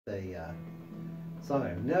A song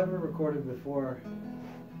I've never recorded before,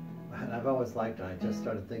 and I've always liked it. I just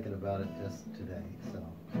started thinking about it just today, so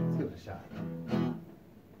let's give it a shot.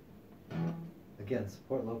 Again,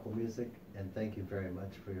 support local music, and thank you very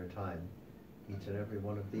much for your time. Each and every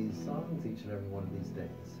one of these songs, each and every one of these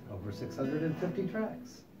days. Over 650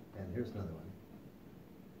 tracks. And here's another one.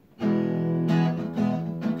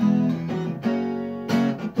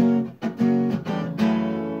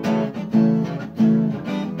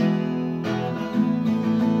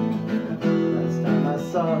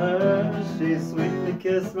 Saw her, she sweetly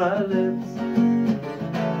kissed my lips.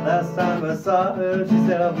 Last time I saw her, she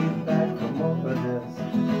said I'll be back for more of this.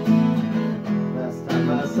 Last time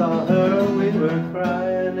I saw her, we were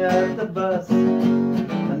crying at the bus.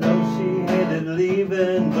 I know she hated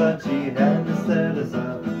leaving, but she had to set us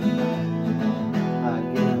up. I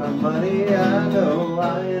gave her money, I know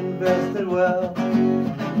I invested well.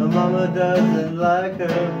 My mama doesn't like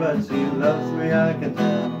her, but she loves me, I can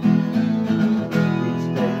tell.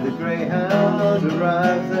 Greyhound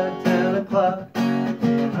arrives at 10 o'clock,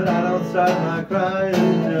 but I don't start my crying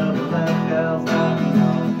until the last gal's gone.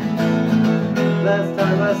 Last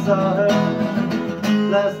time I saw her,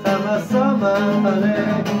 last time I saw my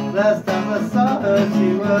honey, last time I saw her,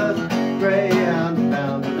 she was greyhound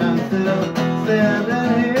bound, and I'm still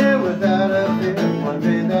standing here without a fear. One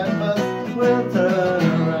day that bus will turn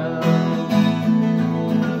around.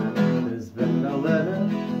 There's been no letter,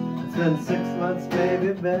 it's been 6 months,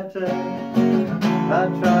 maybe better. I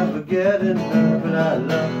tried forgetting her, but I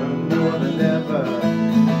love her more than ever.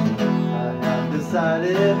 I have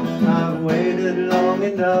decided I've waited long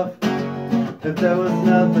enough. If there was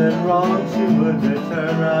nothing wrong, she would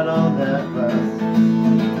return right on that bus.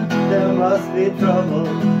 There must be trouble,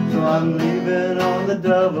 so I'm leaving on the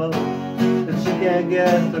double. If she can't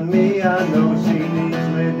get to me, I know she needs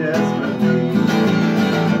me desperately.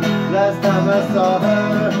 Last time I saw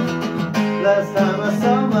her, last time I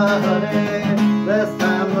saw my honey, last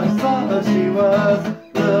time I saw her, she was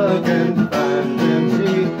looking fine. Then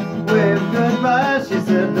she waved goodbye, she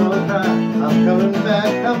said don't cry, I'm coming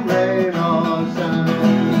back, come rain or shine.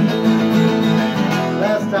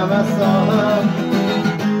 Last time I saw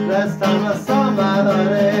her, last time I saw my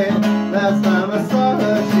honey, last time I saw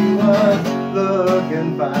her, she was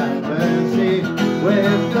looking fine. When she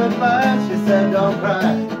waved goodbye, she said don't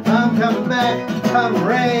cry, I'm coming back, come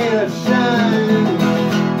rain or shine.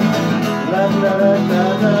 La da da da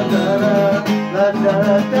da da da, la da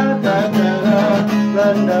da da da da, la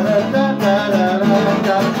da da da da da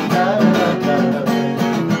da.